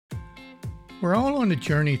We're all on a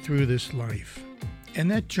journey through this life,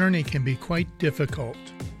 and that journey can be quite difficult.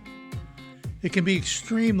 It can be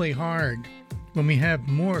extremely hard when we have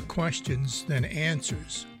more questions than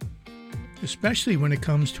answers, especially when it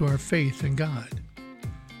comes to our faith in God.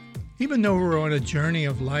 Even though we're on a journey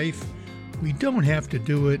of life, we don't have to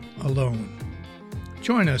do it alone.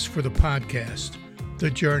 Join us for the podcast,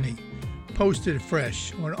 The Journey, posted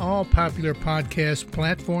fresh on all popular podcast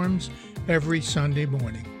platforms every Sunday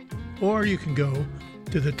morning. Or you can go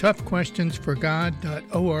to the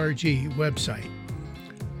toughquestionsforgod.org website.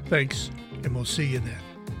 Thanks, and we'll see you then.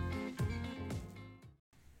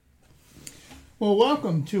 Well,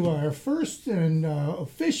 welcome to our first and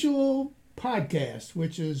official podcast,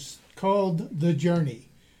 which is called The Journey.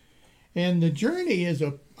 And The Journey is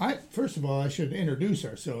first of all, I should introduce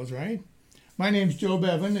ourselves, right? My name's Joe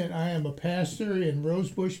Bevan, and I am a pastor in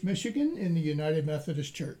Rosebush, Michigan, in the United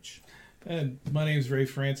Methodist Church. And my name is Ray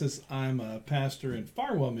Francis. I'm a pastor in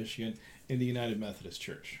Farwell, Michigan, in the United Methodist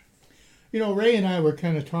Church. You know, Ray and I were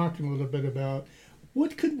kind of talking a little bit about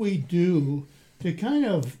what could we do to kind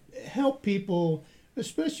of help people,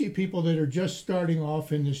 especially people that are just starting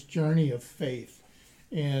off in this journey of faith.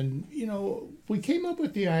 And, you know, we came up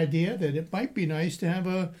with the idea that it might be nice to have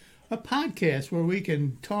a podcast where we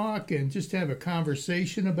can talk and just have a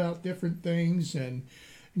conversation about different things and,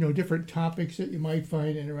 you know, different topics that you might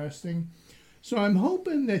find interesting. So I'm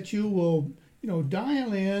hoping that you will, you know,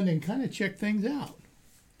 dial in and kind of check things out.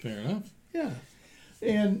 Fair enough. Yeah.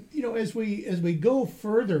 And, you know, as we go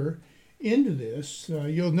further into this,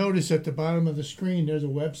 you'll notice at the bottom of the screen there's a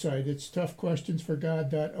website. It's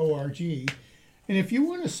toughquestionsforgod.org. And if you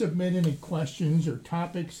want to submit any questions or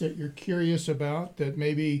topics that you're curious about that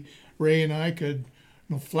maybe Ray and I could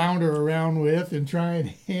flounder around with and try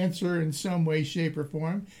and answer in some way, shape, or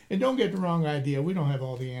form. And don't get the wrong idea. We don't have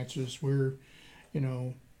all the answers. We're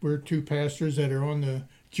two pastors that are on the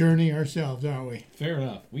journey ourselves, aren't we? Fair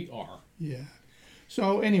enough. We are. Yeah.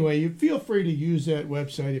 So anyway, you feel free to use that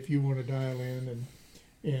website if you want to dial in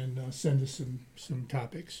and send us some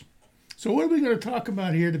topics. So what are we going to talk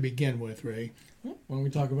about here to begin with, Ray? Well, why don't we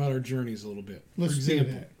talk about our journeys a little bit? Let's For example,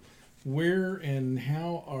 do that. Where and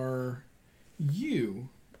how are you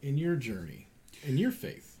in your journey, in your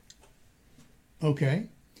faith? Okay.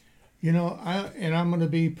 You know, I'm going to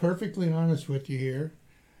be perfectly honest with you here,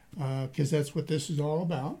 because that's what this is all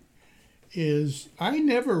about, is I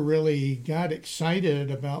never really got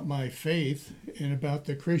excited about my faith and about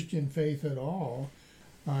the Christian faith at all.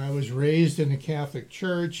 I was raised in the Catholic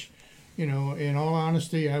Church. You know, in all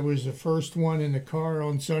honesty, I was the first one in the car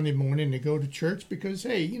on Sunday morning to go to church because,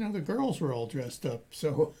 hey, you know, the girls were all dressed up.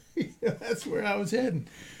 So that's where I was heading.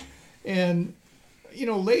 And, you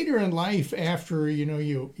know, later in life, after, you know,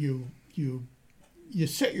 you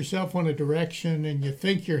set yourself on a direction and you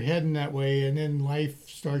think you're heading that way, and then life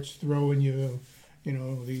starts throwing you, you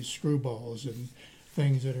know, these screwballs and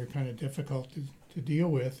things that are kind of difficult to deal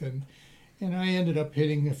with. And I ended up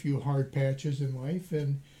hitting a few hard patches in life,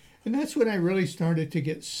 and that's when I really started to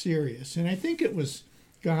get serious. And I think it was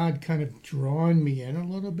God kind of drawing me in a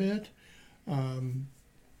little bit.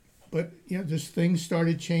 But, you know, just things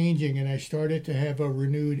started changing, and I started to have a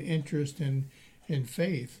renewed interest in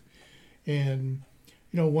faith. And,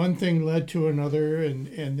 you know, one thing led to another,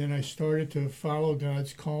 and then I started to follow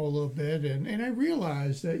God's call a little bit. And I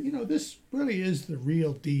realized that, you know, this really is the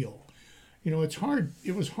real deal. You know, it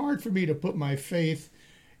was hard for me to put my faith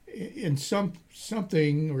in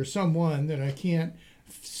something or someone that I can't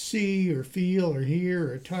see or feel or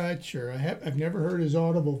hear or touch, or I've never heard his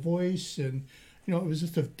audible voice, and you know, it was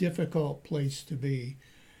just a difficult place to be.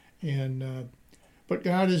 And but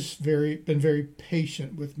God has been very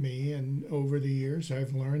patient with me, and over the years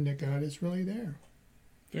I've learned that God is really there.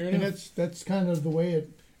 Fair enough. And that's kind of the way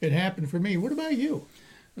it happened for me. What about you?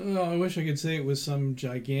 Oh, I wish I could say it was some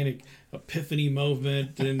gigantic epiphany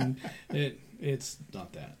moment, and it's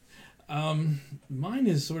not that. Mine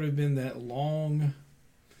has sort of been that long,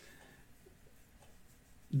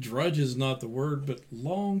 drudge is not the word, but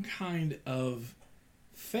long kind of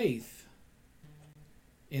faith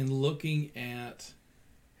in looking at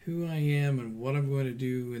who I am and what I'm going to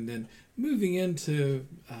do, and then moving into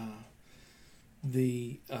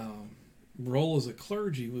the role as a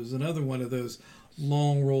clergy was another one of those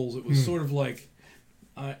long roles. It was sort of like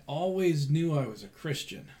I always knew I was a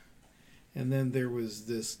Christian. And then there was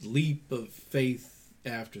this leap of faith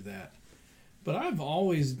after that. But I've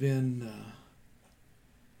always been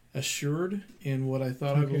assured in what I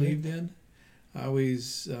thought I believed in. I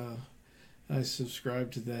always I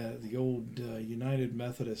subscribed to the old United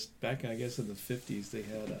Methodist, back I guess in the 50s. They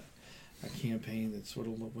had a campaign that sort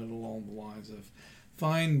of went along the lines of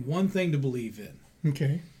find one thing to believe in.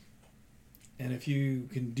 Okay. And if you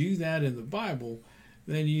can do that in the Bible,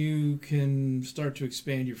 then you can start to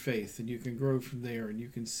expand your faith, and you can grow from there, and you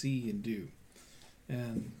can see and do.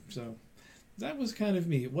 And so that was kind of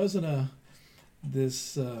me. It wasn't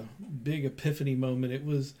this big epiphany moment. It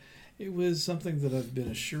was something that I've been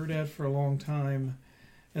assured at for a long time.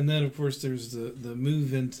 And then, of course, there's the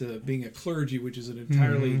move into being a clergy, which is an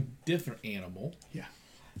entirely different animal. Yeah.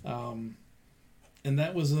 And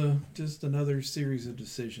that was just another series of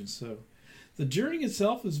decisions. So the journey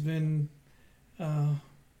itself has been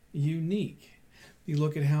unique. You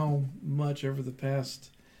look at how much over the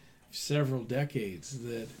past several decades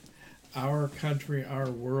that our country,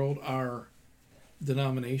 our world, our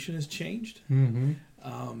denomination has changed.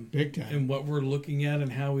 Mm-hmm. Big time. And what we're looking at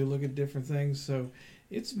and how we look at different things. So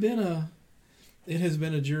it has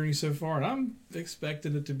been a journey so far, and I'm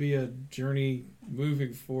expecting it to be a journey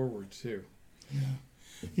moving forward too.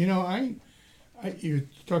 Yeah. You know, you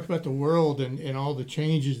talked about the world and all the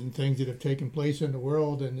changes and things that have taken place in the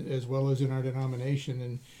world, and as well as in our denomination.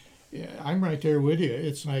 And yeah, I'm right there with you.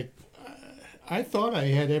 It's like I thought I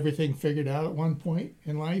had everything figured out at one point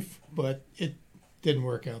in life, but it didn't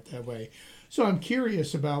work out that way. So I'm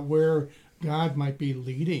curious about where God might be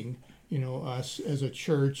leading, us as a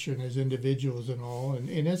church and as individuals and all,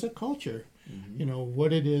 and as a culture,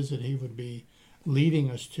 what it is that he would be leading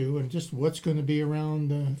us to, and just what's going to be around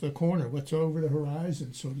the corner, what's over the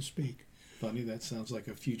horizon, so to speak. Funny, that sounds like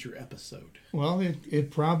a future episode. Well, it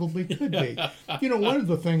probably could be. One of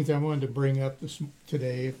the things I wanted to bring up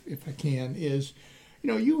today, if I can, is,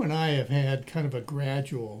 you and I have had kind of a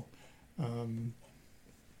gradual,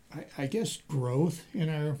 I guess, growth in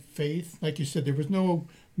our faith. Like you said, there was no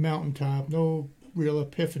mountaintop, no real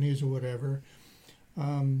epiphanies or whatever.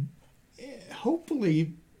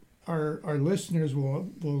 Hopefully, our listeners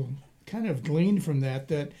will kind of glean from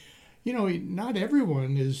that not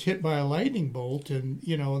everyone is hit by a lightning bolt, and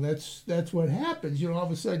that's what happens. All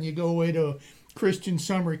of a sudden you go away to a Christian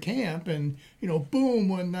summer camp, and boom,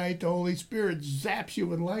 one night the Holy Spirit zaps you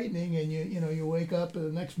with lightning, and you wake up the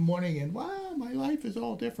next morning and wow, my life is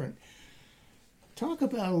all different. Talk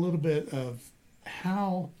about a little bit of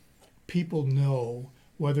how people know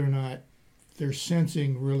whether or not they're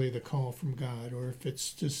sensing really the call from God, or if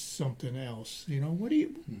it's just something else.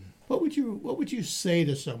 What would you say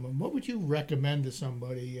to someone? What would you recommend to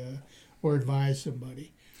somebody, or advise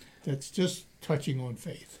somebody that's just touching on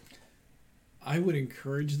faith? I would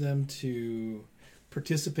encourage them to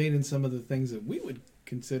participate in some of the things that we would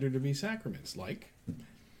consider to be sacraments, like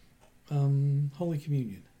Holy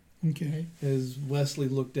Communion. Okay. As Wesley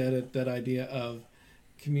looked at it, that idea of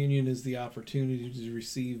communion is the opportunity to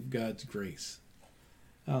receive God's grace,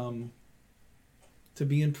 to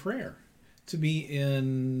be in prayer, to be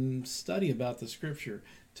in study about the Scripture,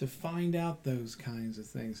 to find out those kinds of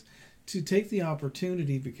things, to take the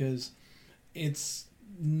opportunity, because it's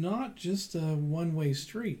not just a one-way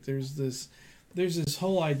street. There's this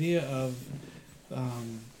whole idea of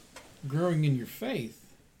growing in your faith,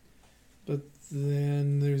 but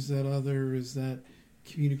then there's that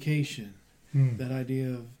communication. That idea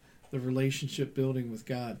of the relationship building with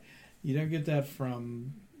God. You don't get that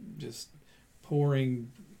from just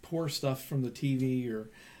pour stuff from the TV or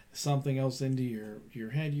something else into your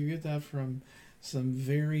head. You get that from some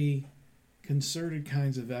very concerted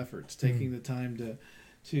kinds of efforts, taking the time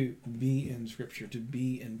to be in Scripture, to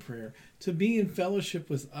be in prayer, to be in fellowship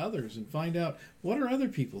with others, and find out what are other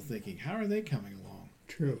people thinking, how are they coming along.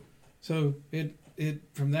 True. So it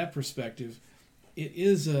from that perspective, it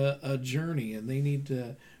is a journey, and they need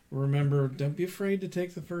to remember, don't be afraid to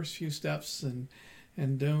take the first few steps, and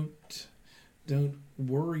don't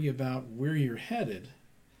worry about where you're headed.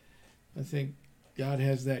 I think God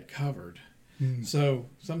has that covered. So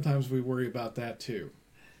sometimes we worry about that too.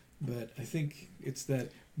 But I think it's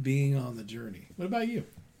that being on the journey. What about you?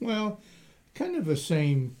 Well, kind of the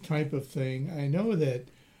same type of thing. I know that,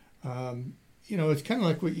 it's kind of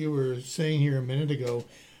like what you were saying here a minute ago.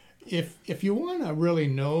 If you want to really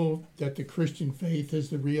know that the Christian faith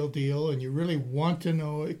is the real deal, and you really want to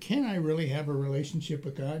know, can I really have a relationship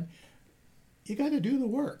with God? You got to do the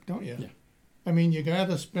work, don't you? Yeah. I mean, you got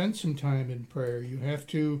to spend some time in prayer. You have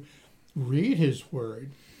to read His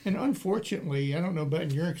Word. And unfortunately, I don't know about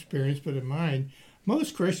in your experience, but in mine,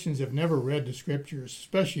 most Christians have never read the Scriptures,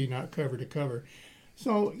 especially not cover to cover.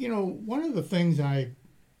 So, one of the things I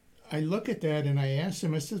look at that and I ask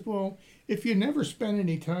them, I says, well, if you never spend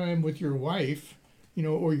any time with your wife,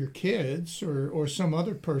 or your kids or some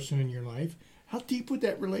other person in your life, how deep would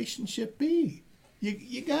that relationship be?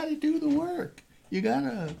 You got to do the work. You got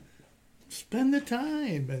to spend the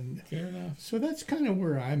time. And Fair enough. so that's kind of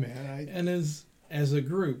where I'm at. And as a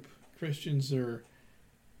group, Christians are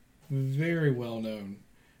very well known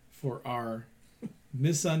for our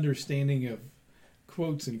misunderstanding of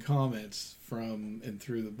quotes and comments from and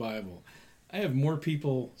through the Bible. I have more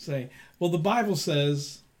people say, well, the Bible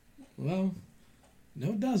says, well, no,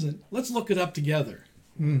 it doesn't. Let's look it up together.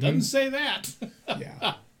 Mhm. Doesn't say that.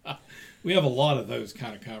 Yeah. We have a lot of those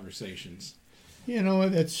kind of conversations. You know,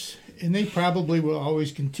 and they probably will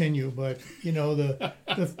always continue, but you know,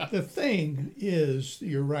 the thing is,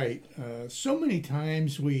 you're right. So many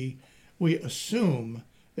times we assume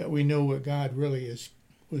that we know what God really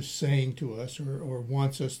was saying to us, or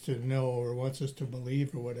wants us to know, or wants us to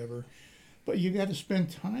believe, or whatever. But you got to spend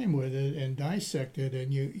time with it and dissect it,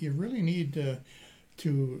 and you really need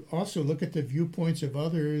to also look at the viewpoints of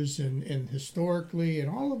others and historically and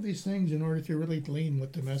all of these things in order to really glean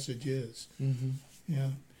what the message is. Mm-hmm.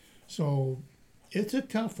 Yeah. So it's a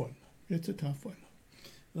tough one. It's a tough one.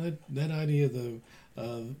 That idea, though,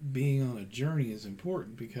 of being on a journey is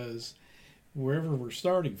important, because wherever we're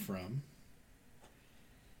starting from,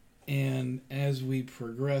 and as we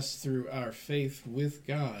progress through our faith with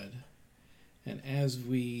God, and as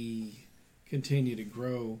we continue to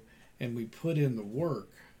grow and we put in the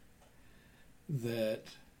work, that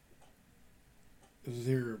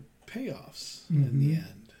there are payoffs in the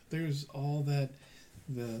end. There's all that,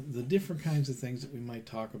 the different kinds of things that we might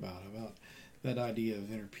talk about that idea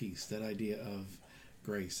of inner peace, that idea of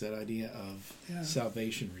grace, that idea of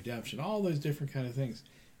salvation, redemption, all those different kind of things.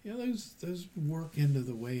 You know, those work into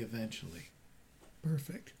the way eventually.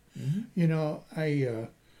 Perfect. Mm-hmm. You know, I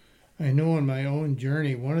know on my own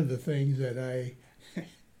journey, one of the things that I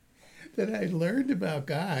that I learned about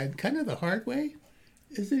God, kind of the hard way,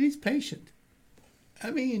 is that He's patient.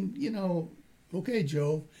 I mean, you know, okay,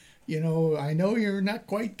 Joe, you know, I know you're not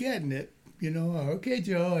quite getting it. You know, okay,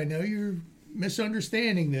 Joe, I know you're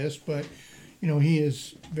misunderstanding this, but you know, He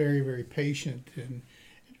is very, very patient and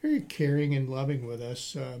very caring and loving with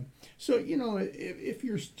us. So, you know, if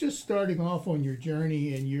you're just starting off on your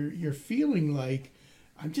journey and you're feeling like,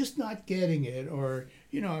 I'm just not getting it, or,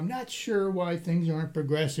 you know, I'm not sure why things aren't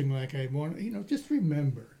progressing like I want, you know, just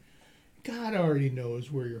remember, God already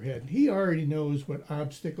knows where you're heading. He already knows what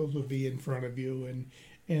obstacles will be in front of you,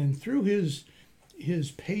 and through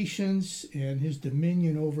his patience and His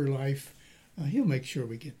dominion over life, He'll make sure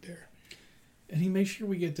we get there. And He makes sure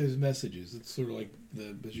we get those messages. It's sort of like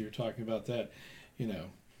as you're talking about that, you know,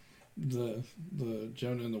 the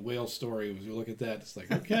Jonah and the whale story. As you look at that, it's like,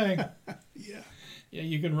 okay, yeah,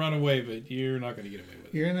 you can run away, but you're not going to get away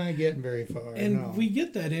with it. You're not getting very far. And no. we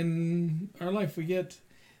get that in our life. We get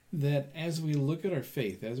that as we look at our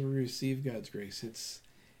faith, as we receive God's grace,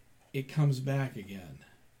 it comes back again.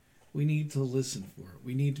 We need to listen for it.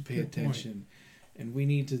 We need to pay attention, and we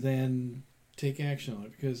need to then take action on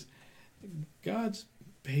it, because God's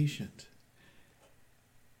patient.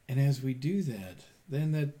 And as we do that,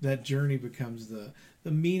 then that journey becomes the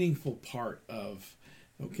meaningful part of,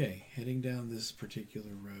 okay, heading down this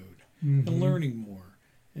particular road and learning more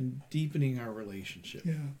and deepening our relationship.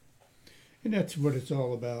 Yeah. And that's what it's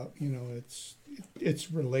all about. You know,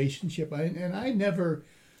 it's relationship. I never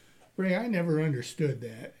understood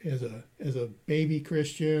that as a baby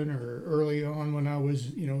Christian, or early on when I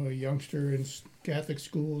was, you know, a youngster in Catholic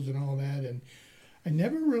schools and all that. And I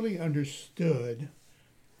never really understood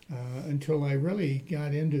until I really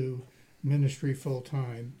got into ministry full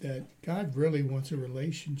time that God really wants a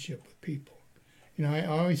relationship with people. You know, I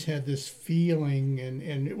always had this feeling,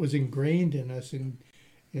 and it was ingrained in us in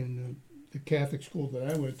the Catholic school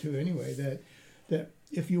that I went to anyway, that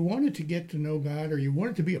if you wanted to get to know God, or you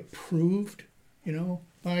wanted to be approved, you know,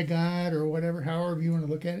 by God, or whatever, however you want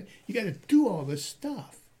to look at it, you got to do all this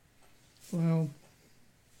stuff. Well,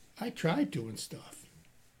 I tried doing stuff.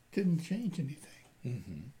 Didn't change anything.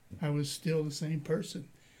 Mm-hmm. I was still the same person,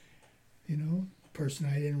 you know, person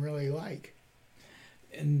I didn't really like.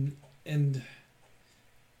 And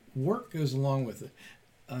work goes along with it.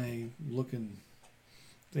 I look and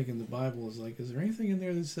thinking the Bible is like, is there anything in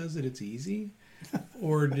there that says that it's easy?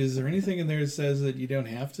 Or is there anything in there that says that you don't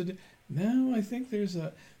have to do? No, I think there's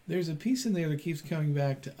a piece in there that keeps coming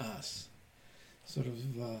back to us. Sort of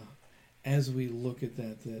as we look at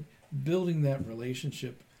that building that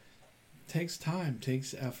relationship takes time,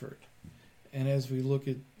 takes effort. And as we look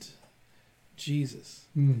at Jesus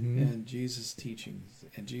and Jesus' teachings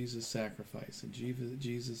and Jesus' sacrifice and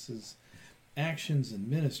Jesus' actions and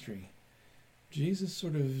ministry, Jesus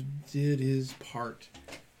sort of did his part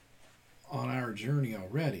on our journey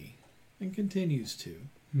already and continues to.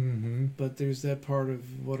 But there's that part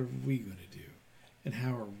of, what are we going to do? and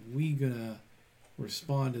how are we gonna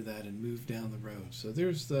respond to that and move down the road. So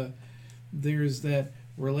there's that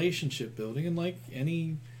relationship building, and like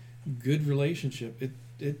any good relationship,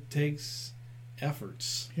 it takes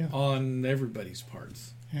efforts on everybody's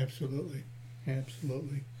parts. Absolutely.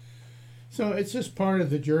 So it's just part of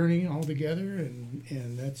the journey altogether,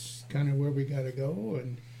 and that's kind of where we got to go.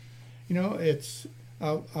 And it's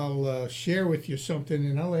I'll share with you something,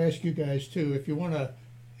 and I'll ask you guys too if you want to.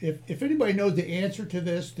 If anybody knows the answer to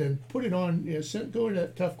this, then put it on. Go to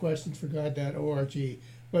that toughquestionsforgod.org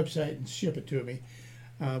website and ship it to me.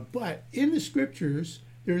 But in the scriptures,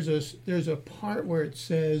 there's a part where it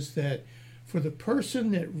says that for the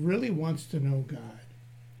person that really wants to know God,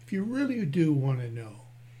 if you really do want to know,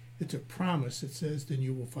 it's a promise that says, then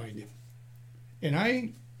you will find him. And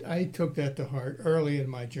I took that to heart early in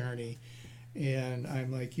my journey, and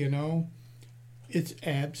I'm like, it's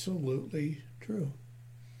absolutely true.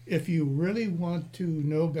 If you really want to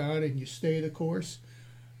know God and you stay the course,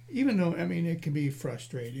 even though, it can be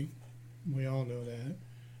frustrating, we all know that,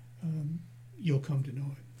 you'll come to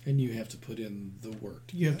know it. And you have to put in the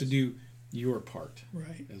work. You have to do your part.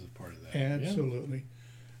 Right. As a part of that. Absolutely.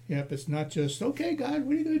 Yep, it's not just, okay, God,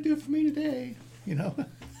 what are you going to do for me today?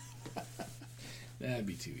 That'd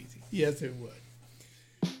be too easy. Yes, it would.